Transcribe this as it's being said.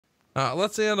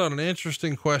Let's end on an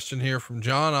interesting question here from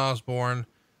John Osborne.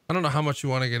 I don't know how much you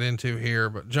want to get into here,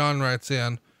 but John writes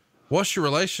in, what's your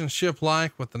relationship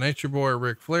like with the Nature Boy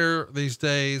Ric Flair these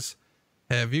days?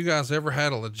 Have you guys ever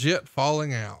had a legit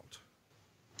falling out?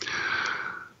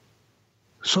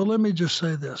 So let me just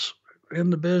say this. In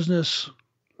the business,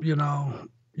 you know,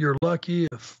 you're lucky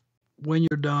if when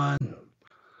you're done,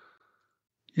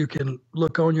 you can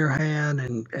look on your hand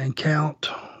and count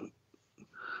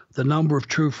the number of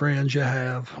true friends you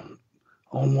have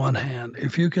on one hand.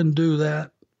 If you can do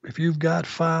that, if you've got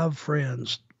 5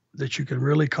 friends that you can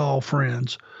really call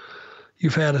friends,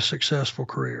 you've had a successful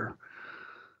career.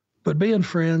 But being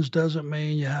friends doesn't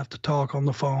mean you have to talk on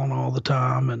the phone all the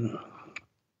time and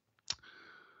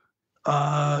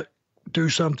do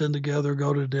something together,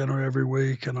 go to dinner every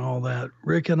week and all that.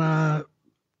 Rick and I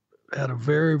had a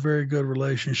very, very good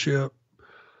relationship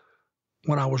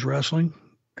when I was wrestling,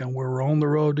 and we were on the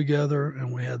road together,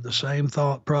 and we had the same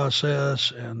thought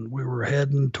process, and we were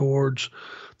heading towards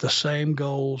the same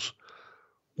goals.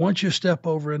 Once you step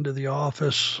over into the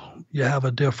office, you have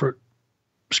a different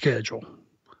schedule.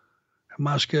 And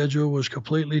my schedule was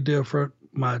completely different.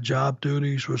 My job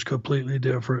duties was completely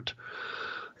different.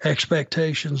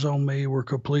 Expectations on me were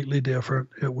completely different.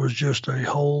 It was just a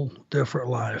whole different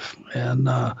life. And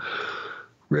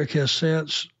Rick has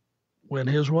since went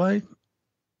his way.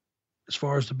 As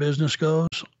far as the business goes,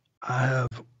 I have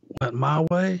went my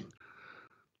way.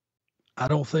 I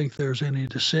don't think there's any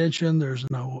dissension. There's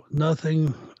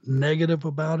nothing negative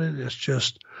about it. It's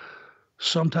just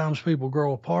sometimes people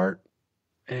grow apart,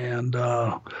 and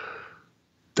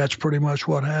that's pretty much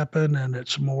what happened. And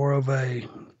it's more of a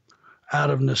out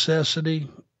of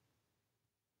necessity,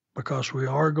 because we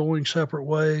are going separate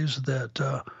ways,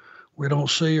 that we don't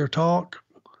see or talk.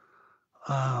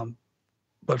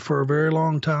 But for a very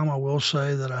long time, I will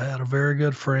say that I had a very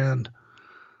good friend,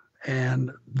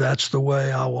 and that's the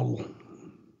way I will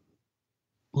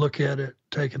look at it,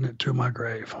 taking it to my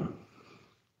grave.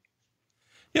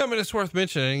 Yeah, I mean, it's worth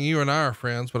mentioning you and I are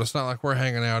friends, but it's not like we're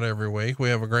hanging out every week. We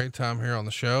have a great time here on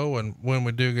the show. And when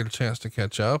we do get a chance to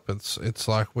catch up, it's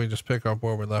like we just pick up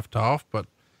where we left off, but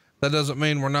that doesn't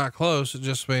mean we're not close. It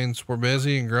just means we're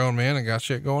busy and grown men and got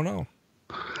shit going on.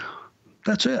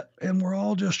 That's it. And we're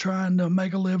all just trying to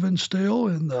make a living still.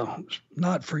 And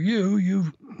not for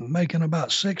you making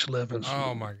about 6 livings.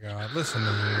 Oh my God. Listen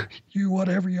to you,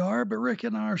 whatever you are. But Rick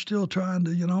and I are still trying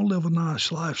to, live a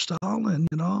nice lifestyle and,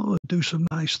 do some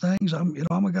nice things. I'm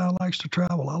a guy who likes to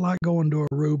travel. I like going to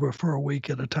Aruba for a week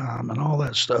at a time and all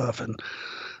that stuff, and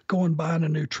going buying a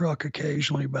new truck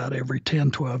occasionally about every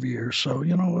 10, 12 years. So,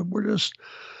 we're just,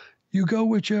 you go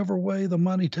whichever way the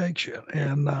money takes you.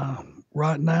 And,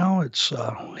 right now, it's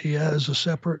he has a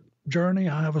separate journey.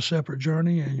 I have a separate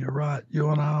journey, and you're right. You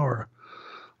and I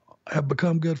have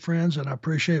become good friends, and I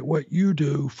appreciate what you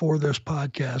do for this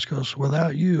podcast, because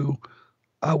without you,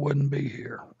 I wouldn't be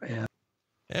here. And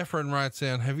Efren writes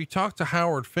in, have you talked to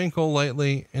Howard Finkel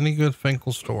lately? Any good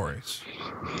Finkel stories?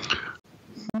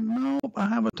 No, I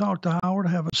haven't talked to Howard.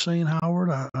 I haven't seen Howard.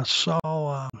 I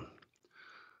saw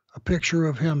a picture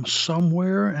of him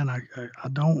somewhere, and I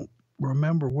don't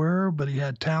remember where, but he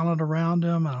had talent around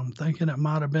him, and I'm thinking it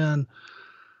might have been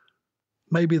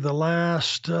maybe the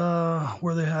last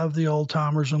where they have the old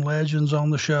timers and legends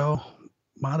on the show.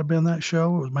 Might have been that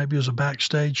show. Maybe it was a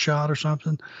backstage shot or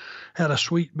something. Had a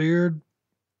sweet beard,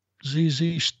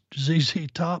 ZZ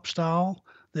Top style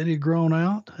that he'd grown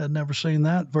out. Had never seen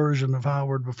that version of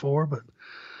Howard before, but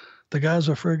the guy's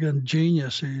a friggin'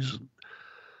 genius. He's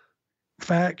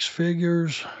facts,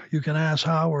 figures. You can ask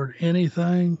Howard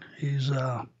anything. He's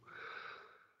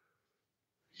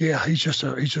just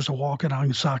a walking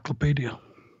encyclopedia.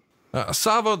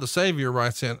 Savo the Savior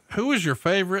writes in, who is your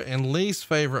favorite and least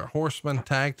favorite Horseman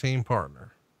tag team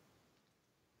partner?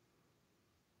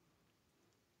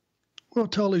 Well,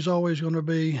 Tully's always going to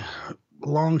be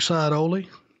alongside Ole.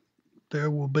 There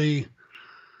will be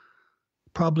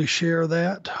probably share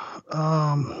that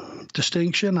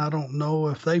distinction. I don't know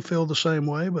if they feel the same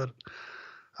way, but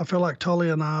I feel like Tully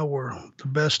and I were the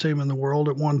best team in the world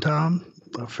at one time.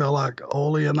 I feel like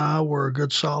Ole and I were a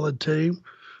good, solid team,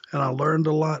 and I learned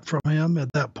a lot from him.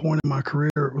 At that point in my career,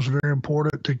 it was very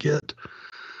important to get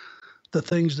the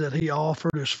things that he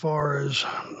offered as far as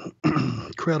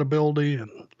credibility and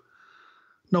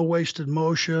no wasted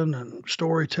motion and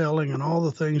storytelling and all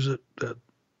the things that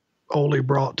Ole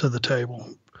brought to the table.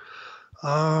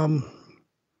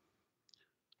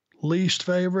 Least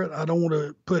favorite, I don't want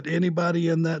to put anybody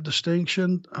in that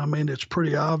distinction. I mean, it's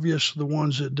pretty obvious the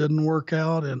ones that didn't work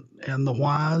out and the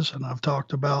whys. And I've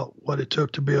talked about what it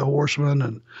took to be a horseman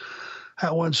and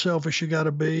how unselfish you got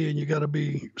to be, and you got to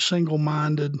be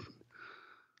single-minded,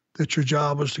 that your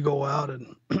job was to go out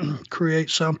and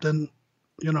create something,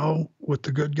 with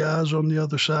the good guys on the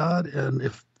other side. And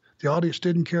if the audience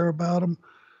didn't care about them,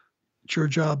 it's your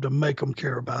job to make them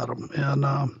care about them. And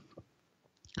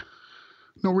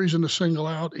no reason to single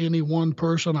out any one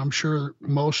person. I'm sure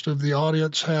most of the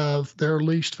audience have their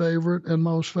least favorite and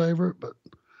most favorite, but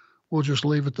we'll just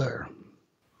leave it there.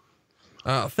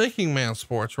 Thinking Man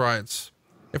Sports writes,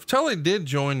 if Tully did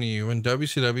join you in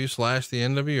WCW/the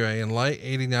NWA in late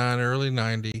 89, early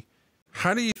 90,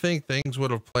 how do you think things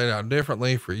would have played out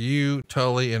differently for you,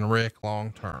 Tully, and Rick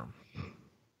long term?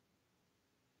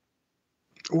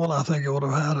 Well, I think it would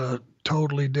have had a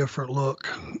totally different look.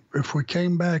 If we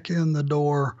came back in the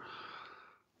door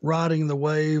riding the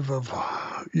wave of,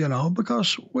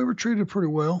 because we were treated pretty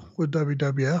well with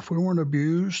WWF. We weren't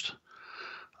abused.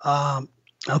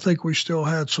 I think we still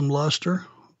had some luster,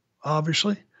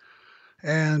 obviously.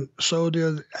 And so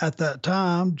did, at that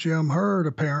time, Jim Hurd,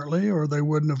 apparently, or they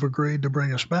wouldn't have agreed to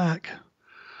bring us back.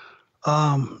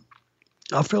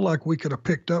 I feel like we could have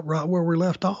picked up right where we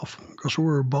left off, because we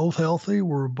were both healthy. We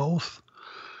were both,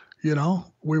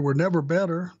 we were never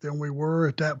better than we were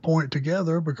at that point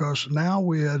together, because now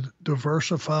we had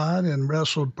diversified and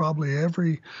wrestled probably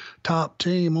every top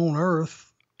team on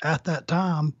earth at that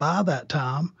time, by that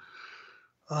time.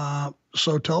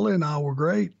 So Tully and I were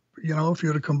great. If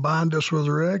you'd have combined us with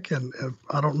Rick, and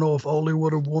I don't know if Ole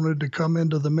would have wanted to come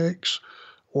into the mix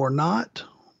or not,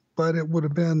 but it would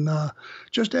have been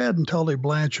just adding Tully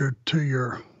Blanchard to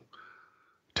your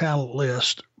talent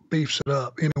list beefs it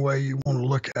up any way you want to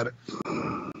look at it.